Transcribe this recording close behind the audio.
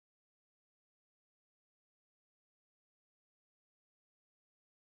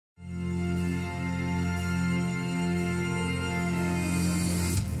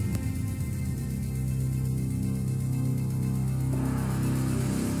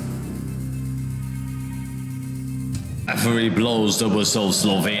Referee blows the whistle.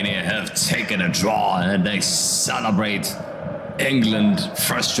 Slovenia have taken a draw and they celebrate. England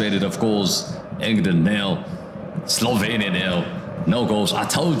frustrated, of course. England nil, Slovenia nil. No goals. I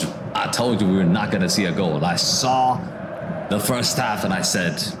told you we were not going to see a goal. I saw the first half and I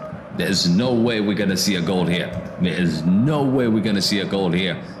said, there's no way we're going to see a goal here. There is no way we're going to see a goal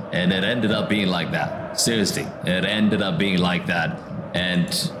here. And it ended up being like that. Seriously, it ended up being like that.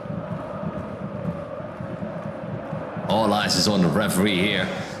 And all eyes is on the referee here.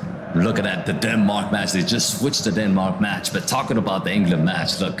 Looking at the Denmark match. They just switched the Denmark match. But talking about the England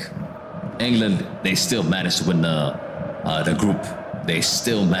match, look, England, they still managed to win the group. They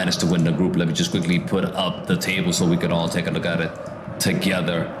still managed to win the group. Let me just quickly put up the table so we can all take a look at it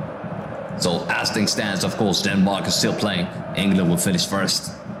together. So as things stands, of course, Denmark is still playing. England will finish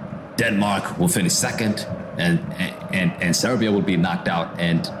first. Denmark will finish second. And Serbia will be knocked out.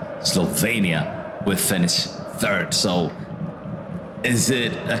 And Slovenia will finish third. So is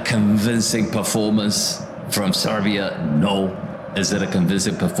it a convincing performance from Serbia? No. Is it a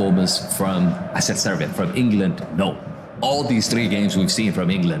convincing performance from, I said Serbia, from England? No. All these three games we've seen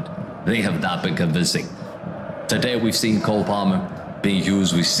from England, they have not been convincing. Today we've seen Cole Palmer being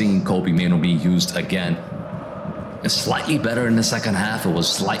used. We've seen Kobe Mino being used again. It's slightly better in the second half. It was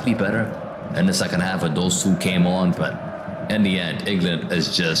slightly better in the second half when those two came on. But in the end, England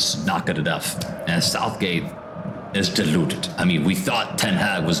is just not good enough. And Southgate is deluded. I mean, we thought Ten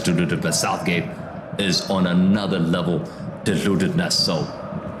Hag was deluded, but Southgate is on another level deludedness. So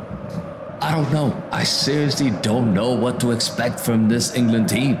I don't know. I seriously don't know what to expect from this England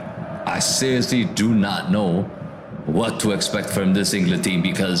team. I seriously do not know what to expect from this England team,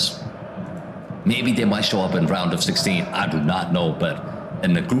 because maybe they might show up in round of 16. I do not know. But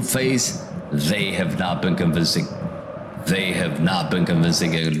in the group phase, they have not been convincing. They have not been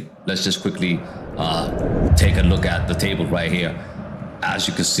convincing. And let's just quickly take a look at the table right here. As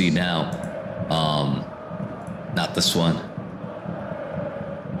you can see now, not this one.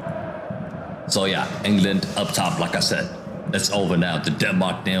 So yeah, England up top, like I said. It's over now. The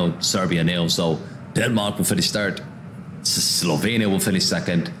Denmark nil, Serbia nil. So Denmark will finish third. Slovenia will finish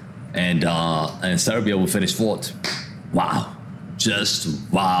second. And Serbia will finish fourth. Wow.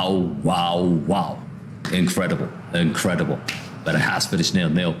 Just wow, wow, wow. Incredible, incredible. But it has finished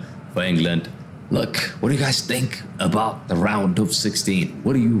 0-0 for England. Look, what do you guys think about the round of 16?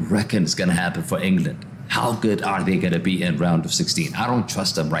 What do you reckon is going to happen for England? How good are they going to be in round of 16? I don't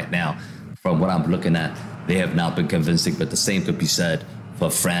trust them right now. From what I'm looking at, they have not been convincing, but the same could be said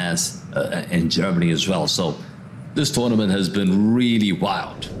for France and Germany as well. So this tournament has been really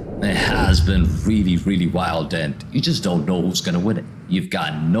wild. It has been really, really wild, and you just don't know who's going to win it. You've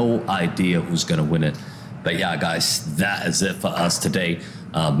got no idea who's going to win it. But yeah, guys, that is it for us today.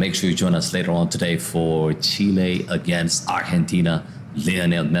 Make sure you join us later on today for Chile against Argentina.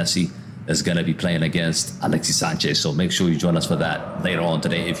 Lionel Messi is going to be playing against Alexis Sanchez. So make sure you join us for that later on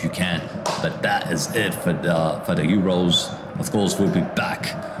today if you can. But that is it for the Euros. Of course, we'll be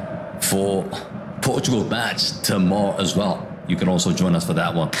back for Portugal match tomorrow as well. You can also join us for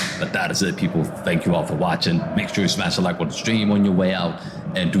that one. But that is it, people. Thank you all for watching. Make sure you smash a like on the stream on your way out.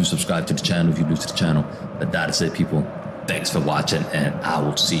 And do subscribe to the channel if you're new to the channel. But that is it, people. Thanks for watching. And I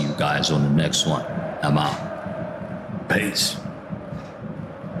will see you guys on the next one. I'm out. Peace.